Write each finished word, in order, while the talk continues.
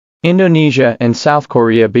Indonesia and South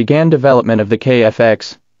Korea began development of the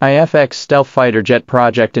KF-X stealth fighter jet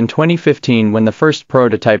project in 2015 when the first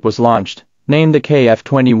prototype was launched, named the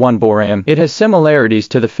KF-21 It has similarities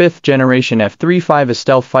to the fifth-generation F-35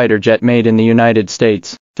 stealth fighter jet made in the United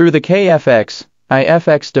States. Through the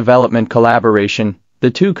KF-X development collaboration,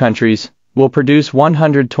 the two countries will produce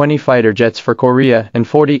 120 fighter jets for Korea and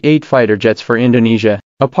 48 fighter jets for Indonesia.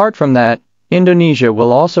 Apart from that, Indonesia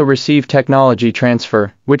will also receive technology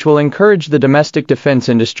transfer, which will encourage the domestic defense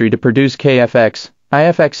industry to produce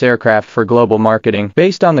KF-X aircraft for global marketing.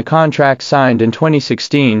 Based on the contract signed in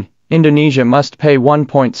 2016, Indonesia must pay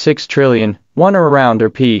 1.6 trillion, or around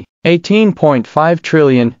Rs. 18.5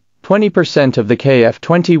 trillion, 20% of the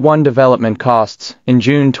KF-21 development costs, in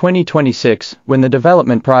June 2026, when the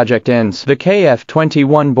development project ends. The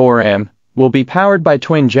KF-21 will be powered by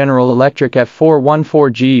twin General Electric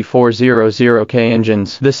F414G400K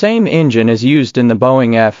engines. The same engine is used in the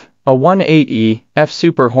Boeing F-118E. F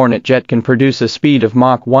Super Hornet jet can produce a speed of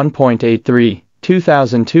Mach 1.83,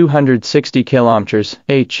 2,260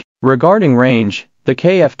 km/h. Regarding range, the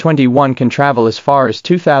KF-21 can travel as far as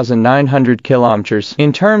 2,900 km.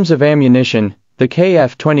 In terms of ammunition, the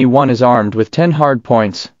KF-21 is armed with 10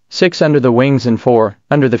 hardpoints, 6 under the wings and 4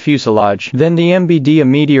 under the fuselage. Then the MBD, a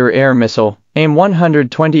Meteor air missile, AIM-120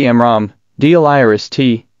 MRAM, Deal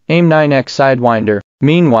IRIS-T, AIM-9X Sidewinder.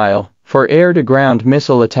 Meanwhile, for air-to-ground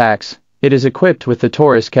missile attacks, it is equipped with the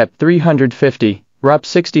Taurus KEP 350,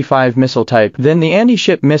 RUP-65 missile type. Then the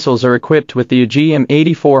anti-ship missiles are equipped with the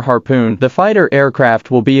AGM-84 Harpoon. The fighter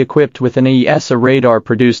aircraft will be equipped with an ESA radar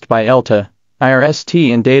produced by ELTA,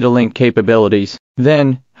 IRST and data link capabilities.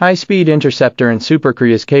 Then, high-speed interceptor and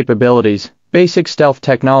supercruise capabilities, basic stealth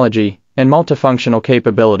technology, and multifunctional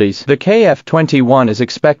capabilities. The KF-21 is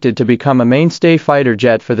expected to become a mainstay fighter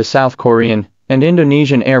jet for the South Korean and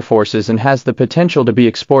Indonesian air forces and has the potential to be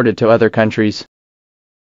exported to other countries.